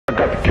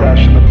back,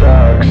 cash in the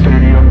bag,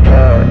 stadium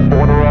packed.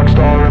 Born a rock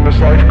star in this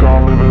life,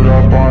 gon' live it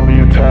up on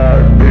the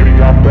attack. Baby,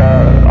 I'm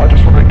bad, I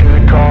just wanna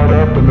get caught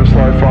up in this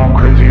life. I'm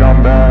crazy,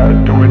 I'm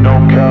mad, doing no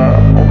cap.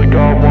 Only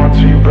God wants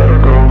you, better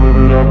go live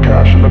it up.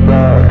 Cash in the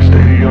bag,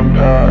 stadium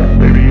packed.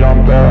 Baby,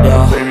 I'm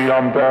bad, baby,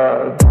 I'm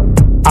bad.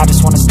 I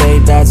just wanna stay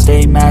bad,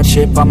 stay mad.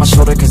 Chip on my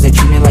shoulder cause they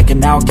treat me like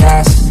an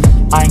outcast.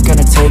 I ain't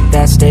gonna take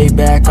that, stay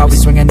back. I'll be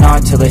swinging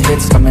hard till the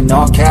hits come in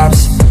all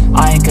caps.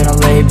 I ain't gonna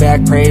lay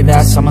back, pray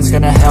that someone's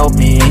gonna help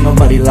me. Ain't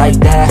nobody like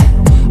that.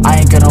 I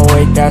ain't gonna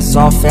wait, that's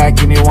all fact.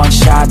 Give me one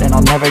shot and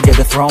I'll never get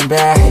the throne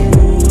back.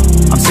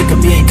 I'm sick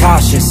of being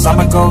cautious,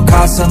 I'ma go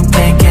cause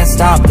something, can't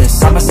stop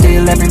this. I'ma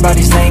steal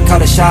everybody's lane,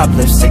 call it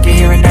shoplift. Sick of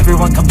hearing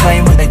everyone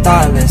complain when they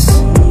thoughtless.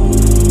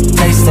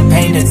 Taste the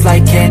pain, it's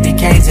like candy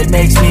canes. It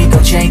makes me go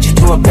change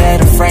into a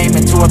better frame,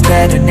 into a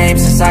better name.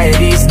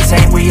 Society's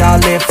insane, we all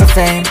live for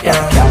fame, yeah.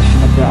 Cash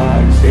in the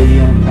bag,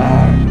 stadium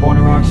packed. Born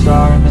a rock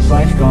star in this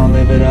life, gon'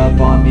 live it up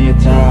on the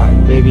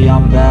attack. Baby,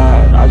 I'm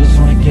bad, I just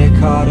wanna get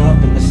caught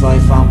up in this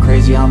life. I'm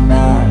crazy, I'm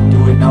mad,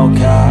 do it no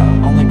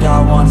cap. Only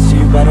God wants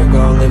you, better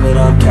go live it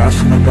up. Cash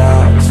in the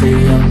bag,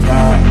 stadium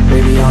packed.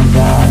 Baby, I'm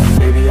bad,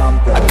 baby, I'm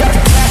bad. I got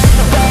the cash in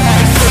the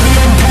bag,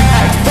 stadium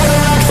packed. Born a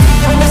rock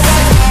star in this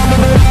life, gon'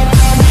 live it up.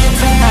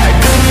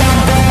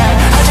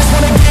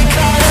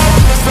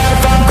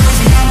 I'm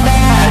crazy, I'm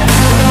mad, do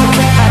it no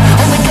cap.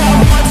 Only God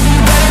wants you,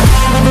 better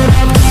go live it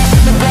up. Cash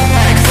in the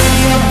bag,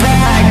 stadium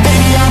packed.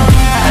 Baby, I'm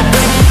bad,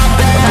 baby, I'm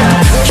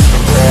bad.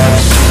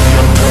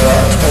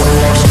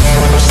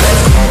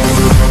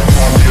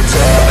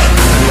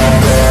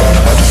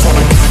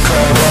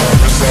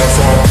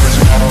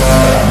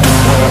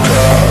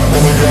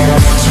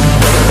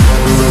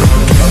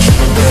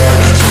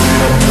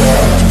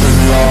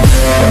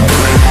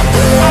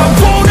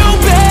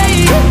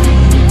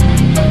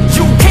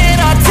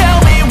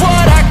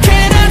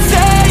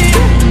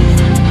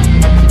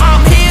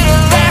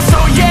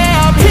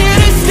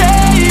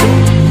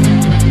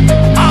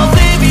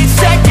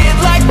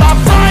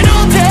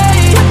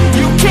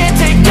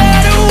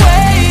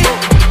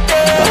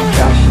 I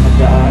got the cash in the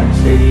bag,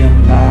 stadium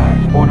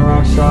packed. Born a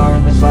rock star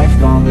in this life,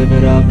 gon' live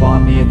it up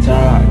on the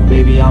attack.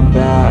 Baby, I'm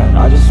bad,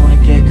 I just wanna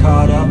get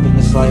caught up in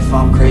this life.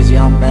 I'm crazy,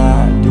 I'm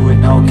mad, do it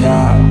no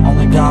cap.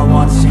 Only God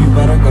wants you,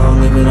 better go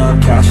live it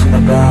up. Cash in the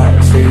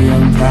bag,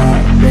 stadium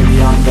packed.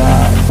 Baby, I'm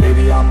bad,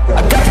 baby, I'm bad.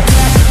 I got the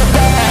cash in the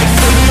bag,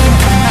 stadium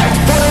packed.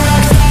 Born a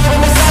rock star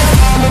in this life.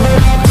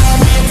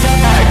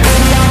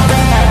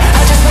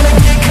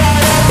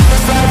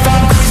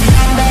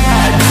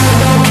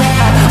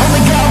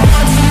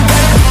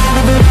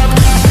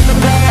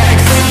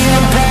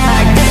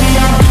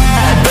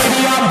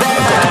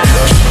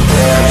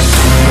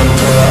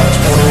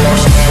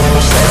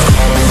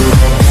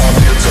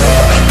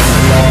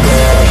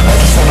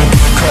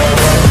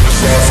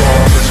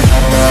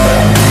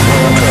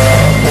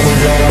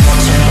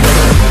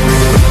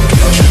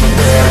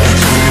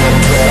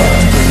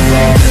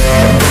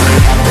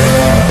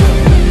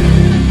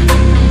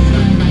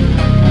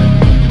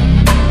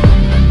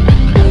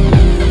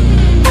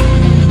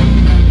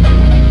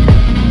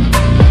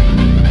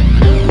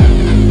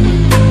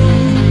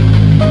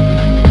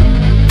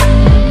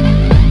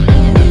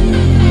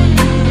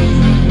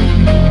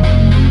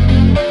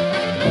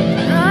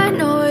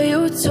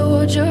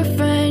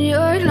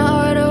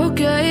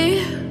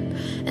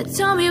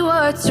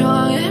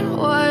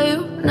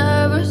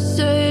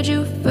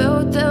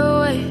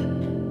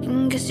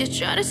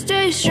 Try to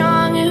stay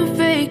strong and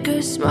fake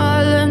a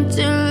smile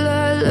until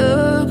I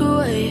look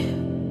away.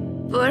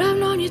 But I've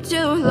known you too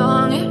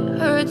long, it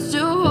hurts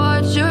to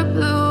watch your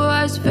blue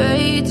eyes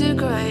fade to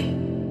gray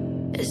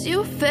as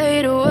you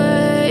fade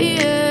away,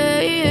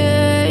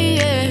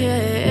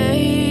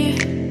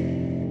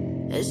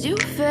 as you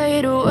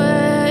fade away.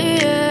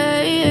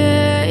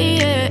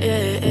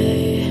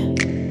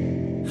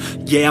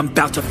 Yeah, I'm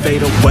about to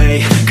fade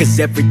away, cause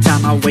every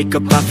time I wake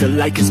up I feel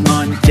like it's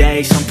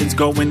Monday. Something's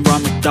going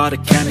wrong with all the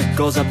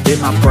chemicals up in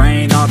my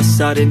brain. All of a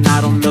sudden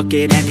I don't look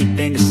at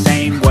anything the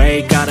same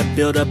way. Gotta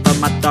build up of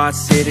my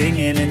thoughts sitting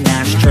in an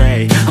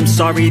ashtray. I'm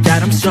sorry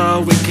that I'm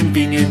so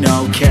inconvenient,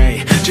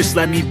 okay. Just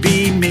let me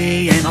be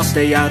me and I'll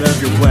stay out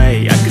of your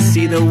way. I can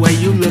see the way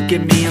you look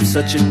at me, I'm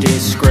such a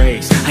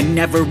disgrace. I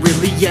never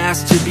really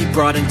asked to be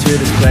brought into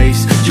this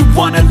place. You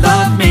wanna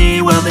love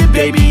me? Well then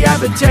baby,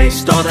 have a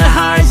taste. All the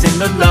highs and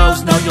the lows,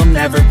 no, you'll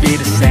never be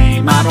the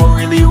same. I don't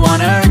really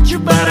wanna hurt you,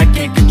 but I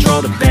can't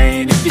control the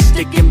pain. If you're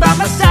sticking by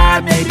my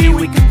side, maybe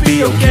we could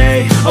be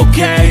okay.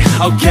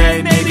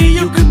 Okay, maybe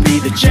you could be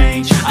the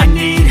change I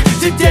need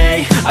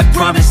today. I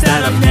promise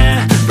that I've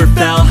never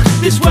felt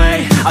this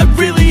way. I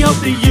really hope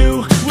that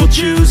you will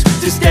choose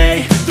to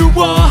stay through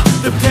all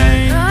the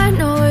pain. I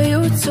know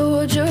you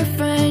told your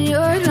friend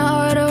you're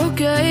not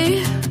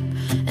okay,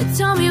 and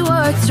tell me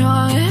what's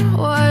wrong and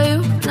why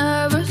you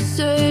never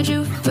said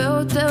you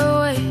felt that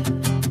way.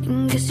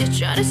 Guess you're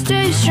trying to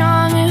stay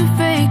strong and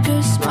fake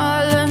a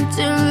smile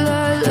until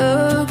I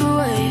look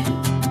away.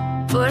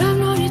 But I've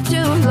known you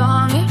too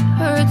long, it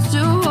hurts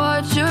to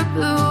watch your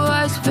blue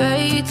eyes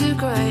fade to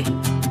gray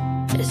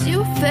as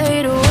you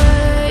fade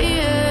away.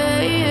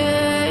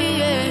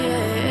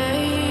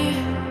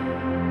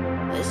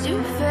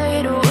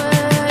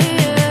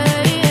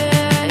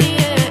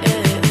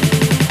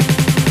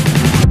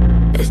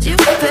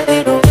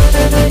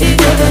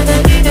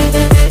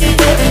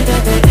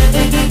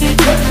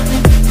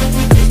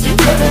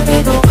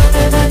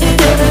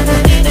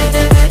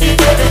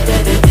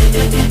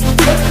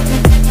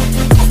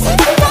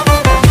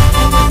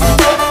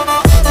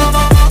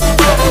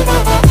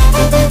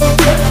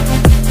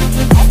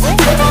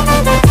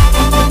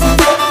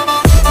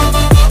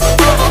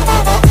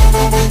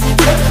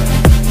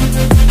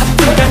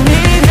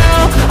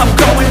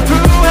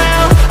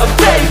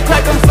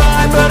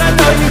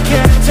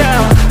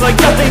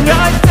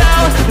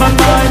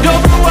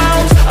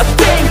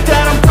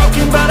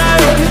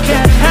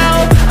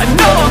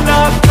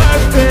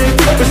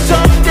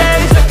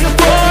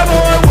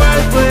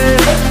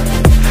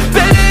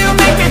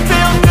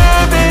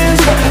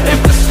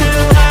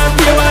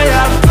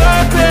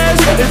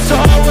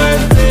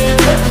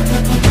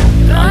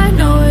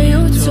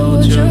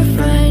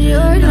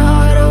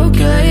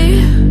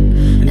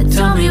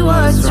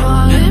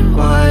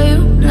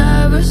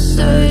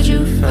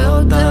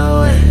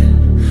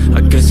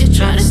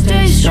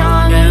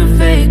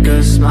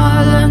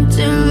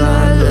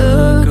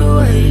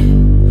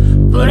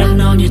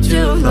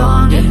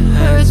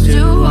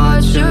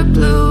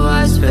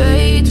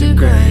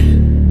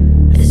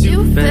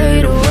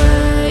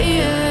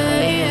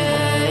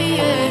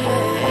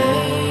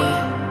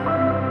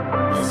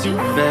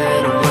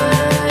 fade away.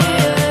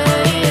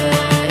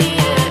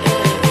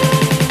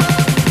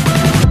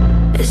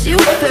 As you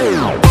fade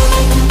away.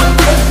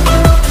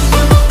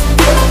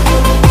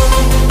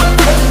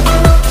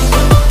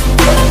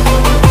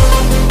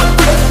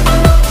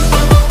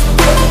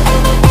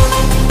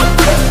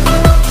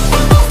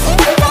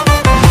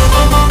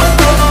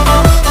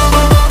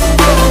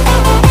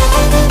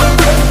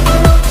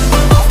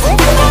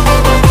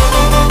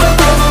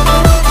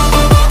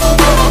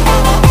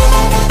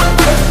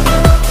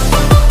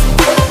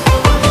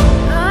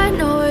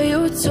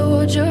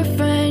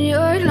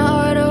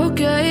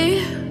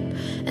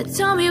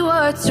 Tell me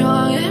what's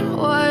wrong and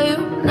why you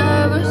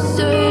never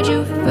said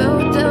you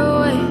felt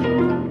that way.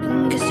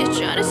 Guess you're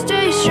trying to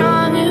stay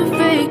strong and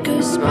fake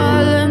a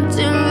smile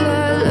until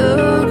I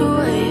look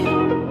away.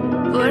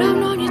 But I've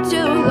known you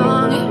too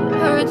long, it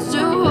hurts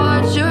to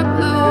watch your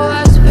blue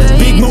eyes fade.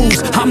 Big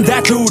moves, I'm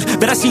that dude,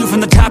 bet I see you from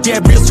the top, yeah,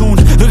 real soon.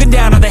 Looking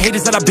down on the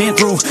haters that I've been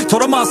through.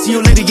 Told them I'll see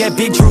you later, yeah,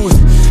 big truth.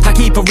 I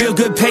keep a real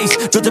good pace,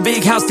 built a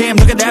big house, damn,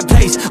 look at that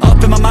place.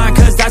 Up in my mind,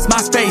 cause that's my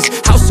space.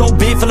 House so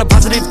big, full of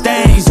positive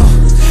things.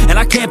 And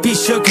I can't be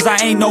shook, cause I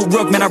ain't no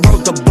rook, man, I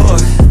wrote the book.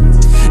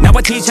 Now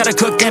I teach how to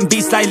cook them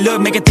beats like,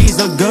 look, making these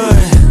look good.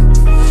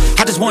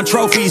 I just want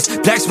trophies,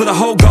 blacks with a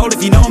whole goal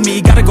if you know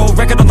me. Got a gold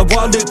record on the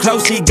wall, look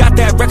closely. Got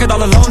that record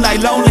all alone like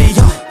lonely.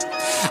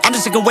 I'm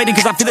just sick of waiting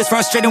cause I feel it's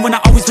frustrating when I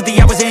always put the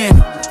hours in.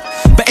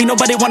 But ain't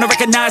nobody wanna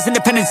recognize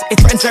independence, it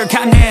threatens their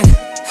continent.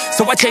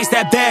 So I chase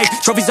that bag,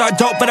 trophies are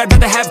dope but I'd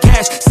rather have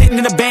cash. Sitting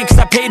in the bank cause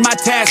I paid my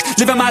tax.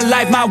 Living my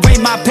life, my way,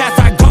 my path,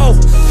 I go.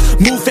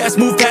 Move fast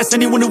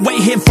anyone who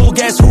ain't hitting full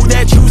gas. Who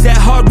that, choose that,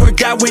 hard work,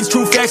 that wins,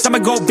 true facts. I'ma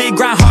go big,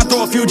 grind hard,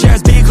 throw a few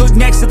jabs. Big hook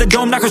next to the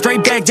dome, knock her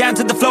straight back down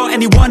to the floor.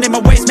 Anyone in my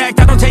way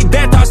smacked, I don't take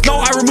bad thoughts, no,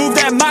 I remove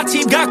that. My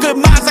team got good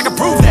minds, I can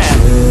prove that.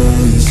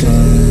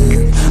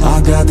 Chasing,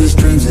 I got these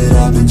dreams that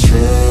I've been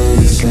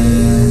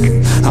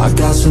chasing. I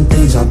got some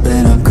things I've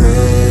been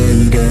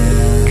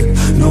upgrading.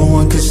 No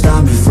one can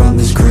stop me from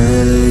this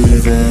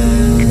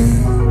craving.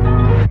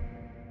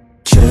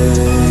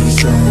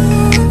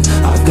 Chasing,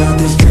 I've got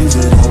these dreams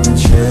that I've been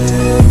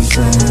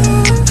chasing.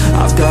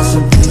 I've got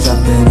some things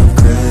I've been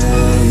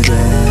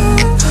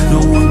upgrading. No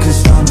one can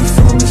stop me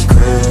from this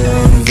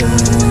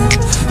craving.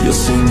 You'll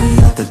see me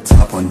at the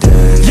top one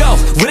day. Yo,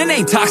 winning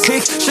ain't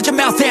toxic, shut your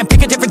mouth and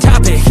pick a different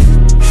topic.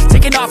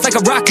 Taking off like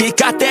a rocket,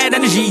 got that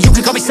energy, you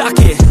can call me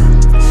socket.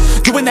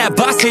 Doing that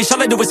boss bitch,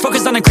 all I do is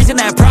focus on increasing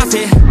that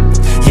profit.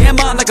 Yeah, I'm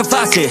on like a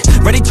faucet,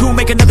 ready to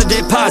make another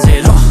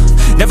deposit.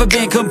 Never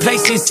been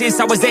complacent since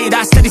I was 8,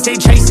 I steady stay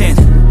chasing.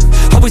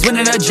 Always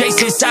winning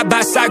adjacent, side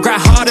by side,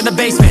 grind hard in the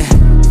basement.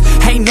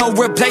 Ain't no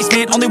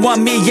replacement, only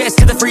one me, yes,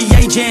 to the free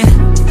agent.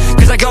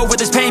 Cause I go with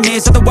this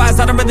payments, otherwise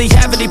I don't really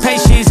have any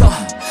patience.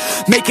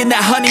 Making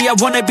that honey, I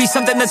wanna be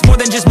something that's more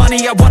than just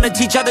money. I wanna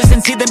teach others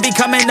and see them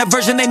becoming a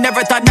version they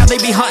never thought. Now they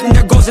be hunting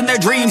their goals and their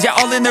dreams, yeah,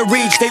 all in their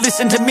reach. They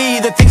listen to me,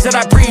 the things that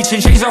I preach,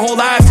 and change their whole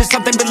lives to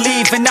something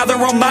belief. And now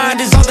their own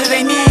mind is all that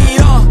they need.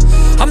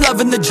 I'm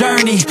loving the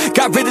journey,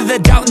 got rid of the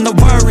doubt and the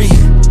worry.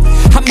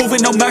 I'm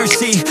moving no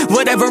mercy,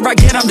 whatever I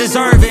get I'm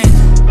deserving.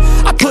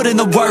 I put in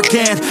the work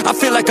in, I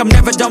feel like I'm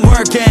never done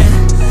working.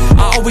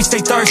 I always stay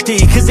thirsty,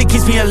 cause it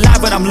keeps me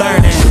alive when I'm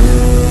learning.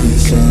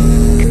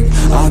 Chasing,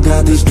 I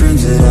got these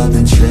dreams that I've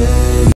been chasing.